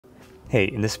Hey,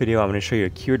 in this video, I'm going to show you a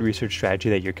keyword research strategy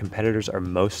that your competitors are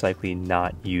most likely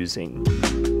not using.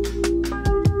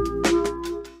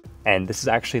 And this is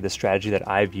actually the strategy that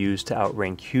I've used to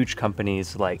outrank huge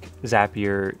companies like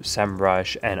Zapier,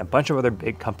 Semrush, and a bunch of other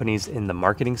big companies in the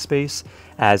marketing space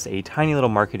as a tiny little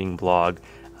marketing blog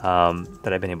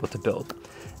that I've been able to build.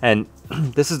 And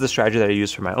this is the strategy that I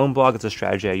use for my own blog. It's a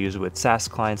strategy I use with SaaS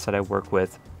clients that I work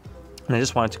with. And I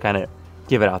just wanted to kind of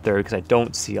give it out there because I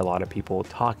don't see a lot of people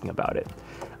talking about it.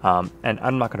 And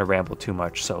I'm not going to ramble too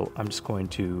much, so I'm just going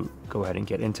to go ahead and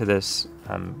get into this.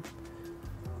 I'm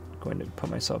going to put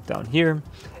myself down here.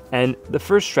 And the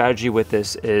first strategy with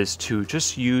this is to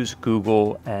just use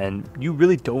Google, and you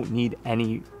really don't need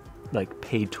any like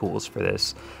paid tools for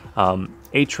this.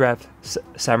 Ahrefs,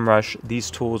 Semrush,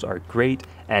 these tools are great,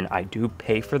 and I do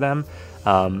pay for them.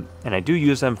 And I do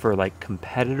use them for like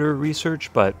competitor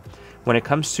research, but when it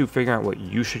comes to figuring out what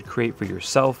you should create for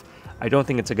yourself, I don't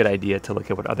think it's a good idea to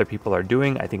look at what other people are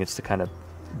doing. I think it's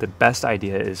the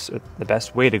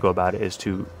best way to go about it is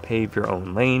to pave your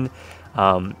own lane,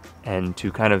 and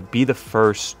to kind of be the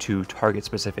first to target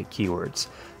specific keywords.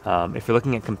 If you're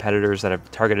looking at competitors that have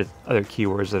targeted other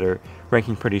keywords that are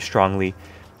ranking pretty strongly,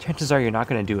 chances are you're not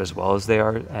going to do as well as they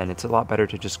are, and it's a lot better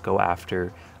to just go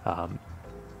after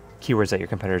keywords that your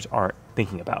competitors aren't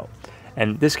thinking about.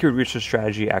 And this keyword research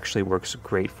strategy actually works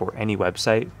great for any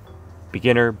website,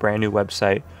 beginner, brand new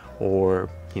website, or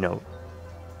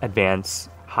advanced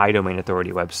high domain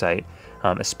authority website.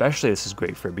 Especially this is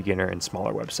great for beginner and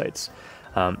smaller websites.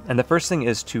 And the first thing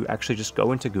is to actually just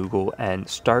go into Google and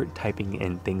start typing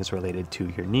in things related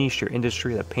to your niche, your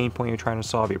industry, the pain point you're trying to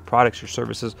solve, your products, your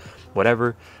services,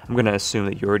 whatever. I'm going to assume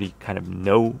that you already kind of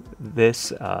know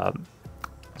this.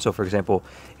 So for example,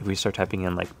 if we start typing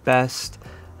in like best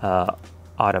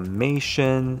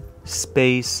automation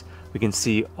space, we can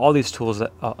see all these tools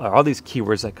that all these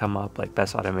keywords that come up, like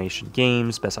best automation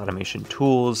games, best automation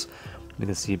tools. We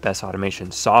can see best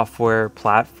automation software,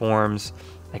 platforms.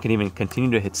 I can even continue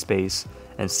to hit space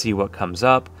and see what comes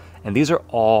up. And these are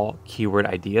all keyword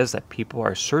ideas that people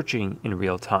are searching in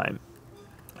real time.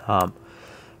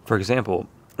 For example,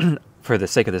 for the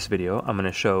sake of this video, I'm going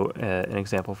to show an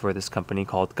example for this company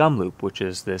called Gumloop, which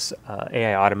is this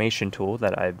AI automation tool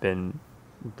that I've been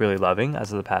really loving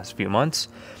as of the past few months.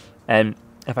 And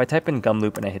if I type in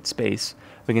Gumloop and I hit space,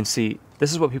 we can see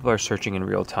this is what people are searching in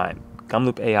real time.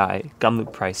 Gumloop AI,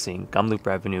 Gumloop pricing, Gumloop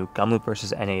revenue, Gumloop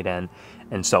versus N8N,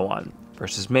 and so on.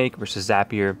 Versus Make, versus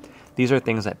Zapier. These are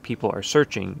things that people are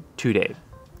searching today.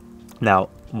 Now,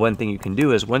 one thing you can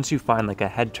do is once you find like a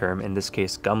head term, in this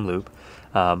case Gumloop,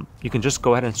 you can just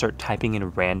go ahead and start typing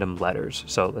in random letters.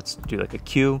 So let's do like a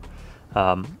Q.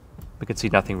 We can see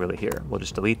nothing really here. We'll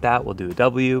just delete that. We'll do a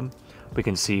W. We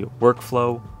can see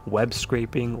workflow, web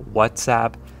scraping,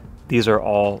 WhatsApp. These are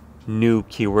all new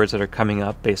keywords that are coming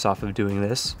up based off of doing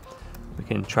this. We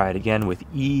can try it again with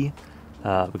E.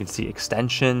 We can see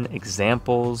extension,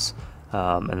 examples,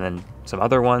 and then some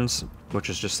other ones, which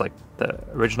is just like the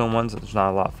original ones. There's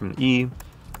not a lot from E.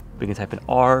 We can type in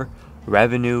R,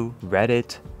 revenue,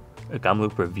 Reddit,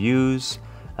 Gumloop reviews,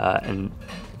 and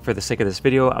for the sake of this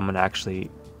video, I'm going to actually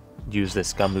use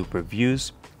this Gumloop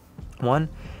reviews one.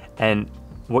 And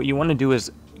what you want to do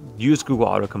is use Google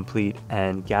autocomplete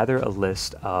and gather a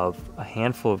list of a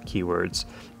handful of keywords.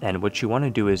 And what you want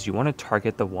to do is you want to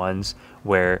target the ones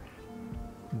where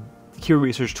keyword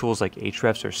research tools like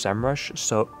Ahrefs or Semrush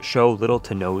show little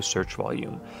to no search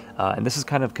volume. And this is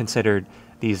kind of considered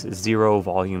these zero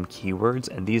volume keywords,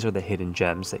 and these are the hidden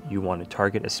gems that you want to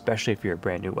target, especially if you're a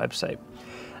brand new website.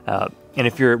 And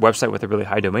if you're a website with a really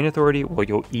high domain authority, well,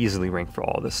 you'll easily rank for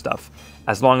all this stuff,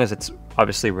 as long as it's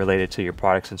obviously related to your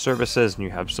products and services and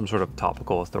you have some sort of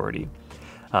topical authority.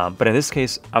 But in this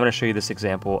case, I'm going to show you this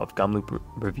example of Gumloop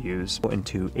reviews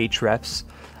into Ahrefs.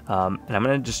 And I'm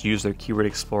going to just use their keyword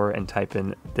explorer and type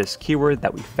in this keyword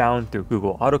that we found through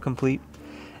Google autocomplete.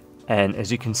 And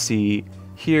as you can see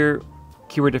here,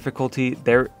 keyword difficulty,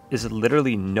 there is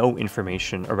literally no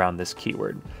information around this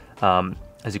keyword.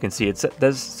 As you can see, it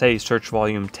does say search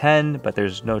volume 10, but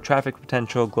there's no traffic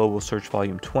potential, global search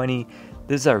volume 20.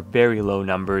 These are very low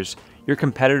numbers. Your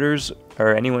competitors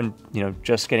or anyone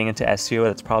just getting into SEO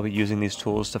that's probably using these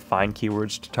tools to find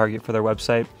keywords to target for their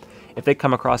website, if they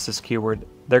come across this keyword,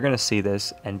 they're going to see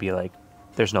this and be like,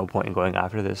 there's no point in going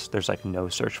after this. There's like no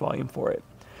search volume for it.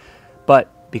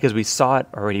 But because we saw it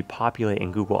already populate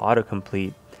in Google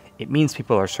autocomplete, it means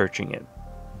people are searching it.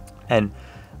 And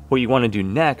what you want to do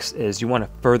next is you want to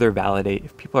further validate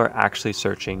if people are actually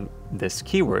searching this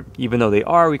keyword. Even though they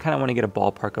are, we kind of want to get a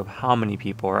ballpark of how many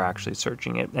people are actually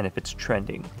searching it and if it's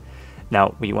trending.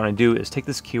 Now, what you want to do is take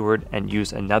this keyword and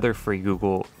use another free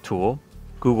Google tool,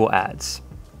 Google Ads.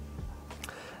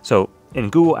 So in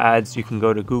Google Ads, you can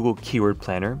go to Google Keyword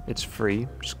Planner. It's free.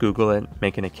 Just Google it,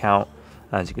 make an account.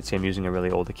 As you can see, I'm using a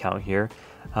really old account here.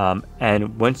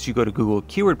 And once you go to Google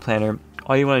Keyword Planner,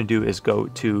 all you want to do is go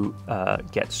to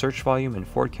get search volume and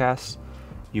forecasts.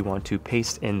 You want to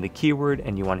paste in the keyword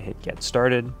and you want to hit get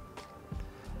started.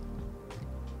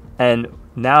 And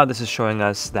now this is showing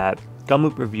us that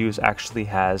Gumloop Reviews actually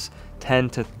has 10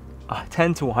 to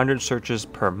 100 searches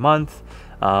per month.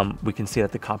 We can see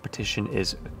that the competition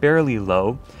is fairly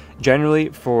low. Generally,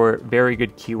 for very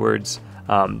good keywords,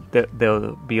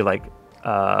 they'll be like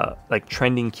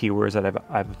trending keywords that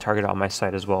I've targeted on my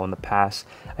site as well in the past.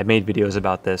 I've made videos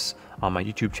about this on my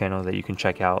YouTube channel that you can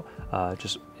check out.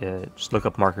 Just look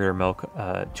up Marketer Milk,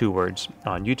 2 words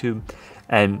on YouTube,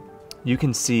 and you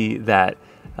can see that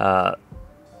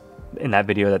in that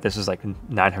video that this is like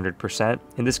 900%.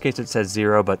 In this case, it says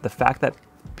 0, but the fact that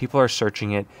people are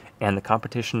searching it and the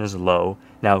competition is low.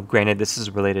 Now, granted, this is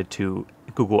related to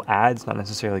Google Ads, not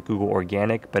necessarily Google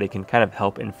Organic, but it can kind of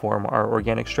help inform our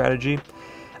organic strategy.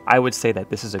 I would say that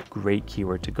this is a great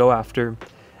keyword to go after.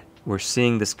 We're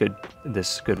seeing this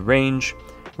good range.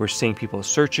 We're seeing people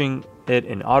searching it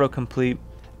in autocomplete.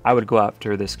 I would go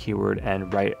after this keyword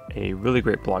and write a really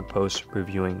great blog post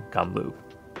reviewing Gumloop.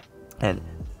 And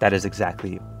that is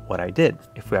exactly what I did.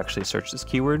 If we actually search this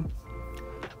keyword,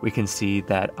 we can see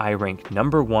that I rank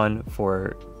 #1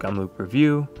 for Gumloop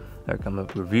Review, or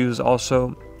Gumloop Reviews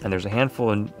also, and there's a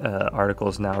handful of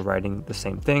articles now writing the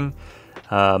same thing.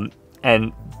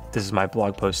 And this is my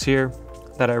blog post here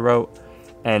that I wrote.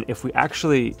 And if we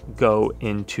actually go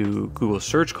into Google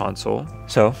Search Console,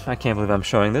 so I can't believe I'm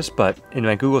showing this, but in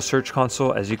my Google Search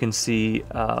Console, as you can see,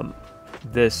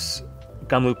 this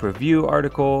Gumloop Review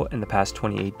article in the past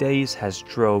 28 days has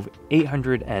drove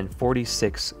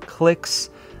 846 clicks,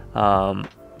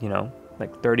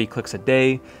 like 30 clicks a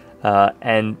day.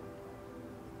 And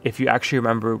if you actually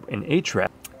remember in Ahrefs,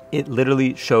 it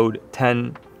literally showed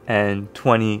 10 and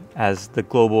 20 as the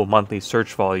global monthly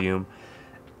search volume,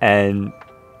 and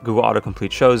Google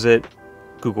Autocomplete shows it.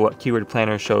 Google Keyword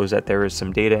Planner shows that there is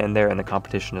some data in there and the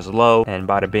competition is low, and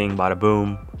bada bing, bada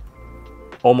boom,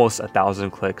 almost 1,000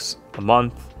 clicks a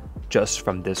month just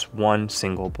from this one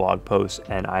single blog post.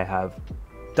 And I have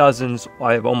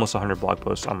almost 100 blog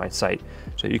posts on my site,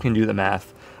 so you can do the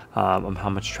math on how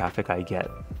much traffic I get.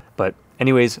 But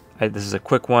anyways, this is a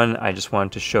quick one. I just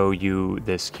wanted to show you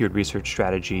this keyword research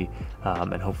strategy,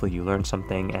 and hopefully you learned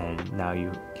something, and now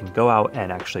you can go out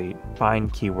and actually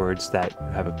find keywords that you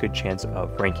have a good chance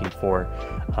of ranking for.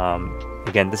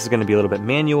 Again, this is going to be a little bit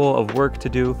manual of work to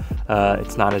do.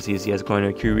 It's not as easy as going to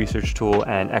a keyword research tool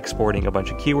and exporting a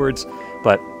bunch of keywords,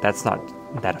 but that's not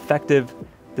that effective.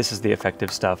 This is the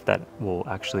effective stuff that will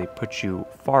actually put you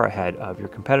far ahead of your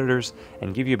competitors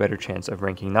and give you a better chance of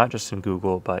ranking not just in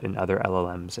Google, but in other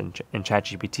LLMs and in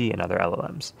ChatGPT and other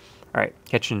LLMs. All right,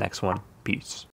 catch you in the next one. Peace.